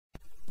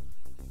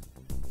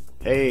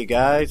Hey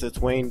guys, it's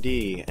Wayne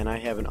D, and I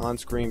have an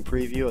on-screen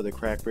preview of the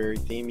CrackBerry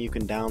theme you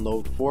can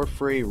download for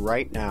free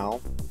right now,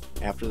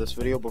 after this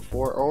video,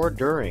 before or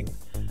during.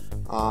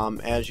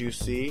 As you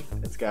see,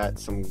 it's got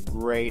some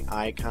great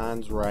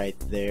icons right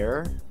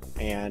there,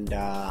 and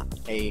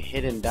a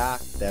hidden dock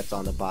that's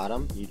on the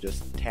bottom. You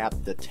just tap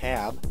the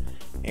tab,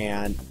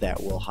 and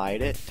that will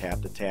hide it.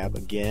 Tap the tab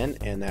again,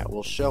 and that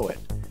will show it.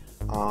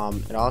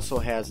 It also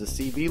has the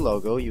CB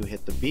logo. You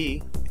hit the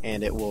B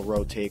and it will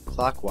rotate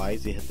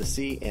clockwise. You hit the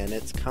C and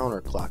it's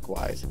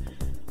counterclockwise.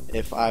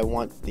 If I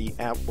want the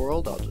app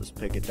world, I'll just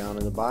pick it down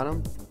in the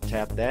bottom,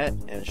 tap that,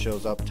 and it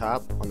shows up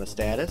top on the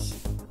status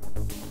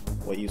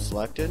what you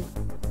selected.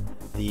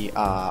 The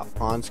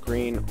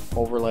on-screen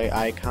overlay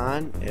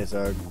icon is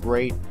a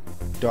great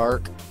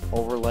dark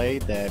overlay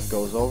that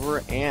goes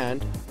over,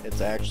 and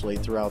it's actually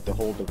throughout the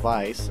whole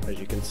device, as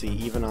you can see,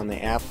 even on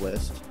the app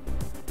list.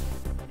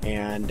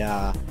 And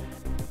the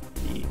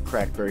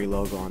CrackBerry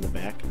logo on the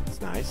back.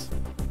 It's nice.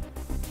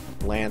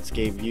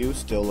 Landscape view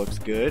still looks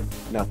good.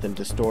 Nothing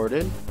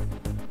distorted.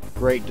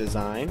 Great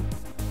design.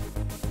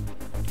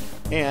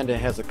 And it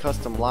has a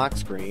custom lock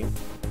screen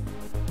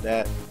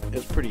that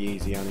is pretty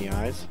easy on the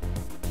eyes.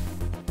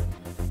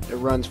 It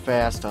runs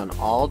fast on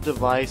all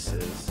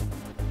devices,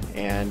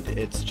 and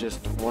it's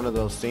just one of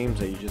those themes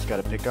that you just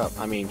got to pick up.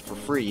 I mean, for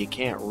free, you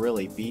can't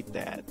really beat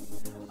that.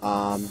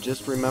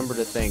 Just remember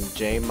to thank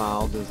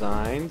JMal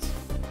Designs,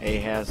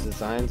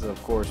 AHazDesigns,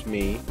 of course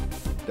me,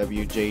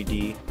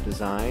 WJD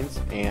Designs,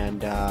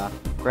 and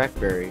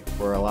CrackBerry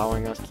for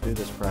allowing us to do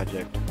this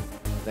project.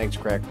 Thanks,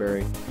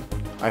 CrackBerry.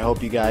 I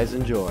hope you guys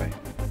enjoy.